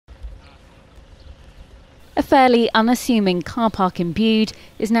fairly unassuming car park in Bude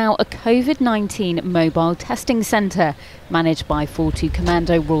is now a COVID-19 mobile testing centre, managed by 42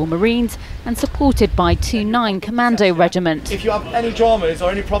 Commando Royal Marines and supported by 29 Commando Regiment. If you have any dramas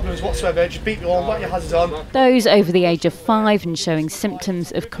or any problems whatsoever, just beat the wall, put your hazards on. Those over the age of 5 and showing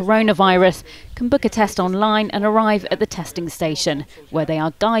symptoms of coronavirus can book a test online and arrive at the testing station, where they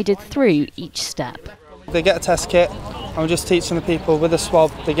are guided through each step. They get a test kit, and we're just teaching the people with a swab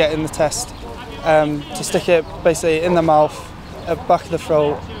they get in the test to stick it basically in the mouth, back of the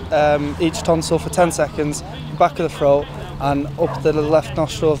throat, each tonsil for 10 seconds, back of the throat and up the left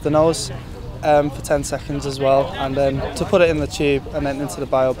nostril of the nose for 10 seconds as well, and then to put it in the tube and then into the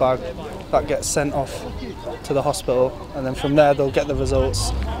bio bag. That gets sent off to the hospital, and then from there they'll get the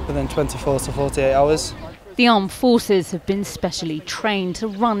results within 24 to 48 hours. The armed forces have been specially trained to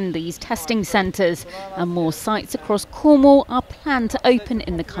run these testing centres, and more sites across Cornwall are planned to open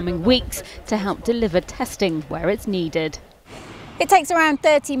in the coming weeks to help deliver testing where it's needed. It takes around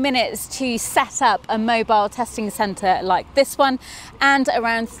 30 minutes to set up a mobile testing centre like this one, and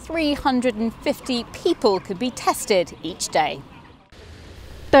around 350 people could be tested each day.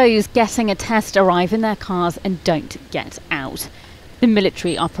 Those getting a test arrive in their cars and don't get out. The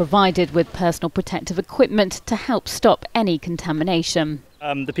military are provided with personal protective equipment to help stop any contamination.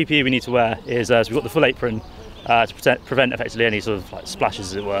 The PPE we need to wear is, so we've got the full apron to prevent effectively any sort of splashes,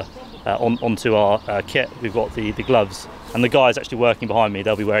 as it were, onto our kit. We've got the gloves, and the guys actually working behind me,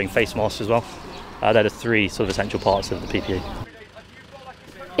 they'll be wearing face masks as well. They're the three sort of essential parts of the PPE.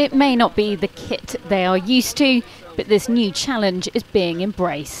 It may not be the kit they are used to, but this new challenge is being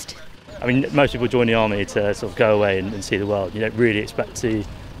embraced. I mean, most people join the army to sort of go away and see the world. You don't really expect to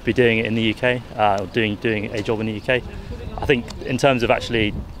be doing it in the UK, or doing a job in the UK. I think in terms of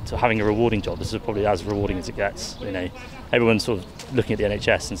actually having a rewarding job, this is probably as rewarding as it gets. You know, everyone's sort of looking at the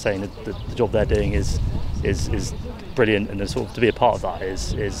NHS and saying that the job they're doing is brilliant, and sort of to be a part of that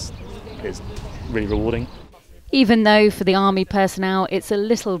is really rewarding. Even though for the army personnel it's a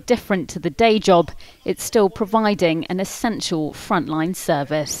little different to the day job, it's still providing an essential frontline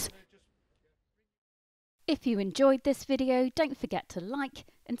service. If you enjoyed this video, don't forget to like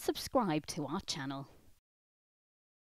and subscribe to our channel.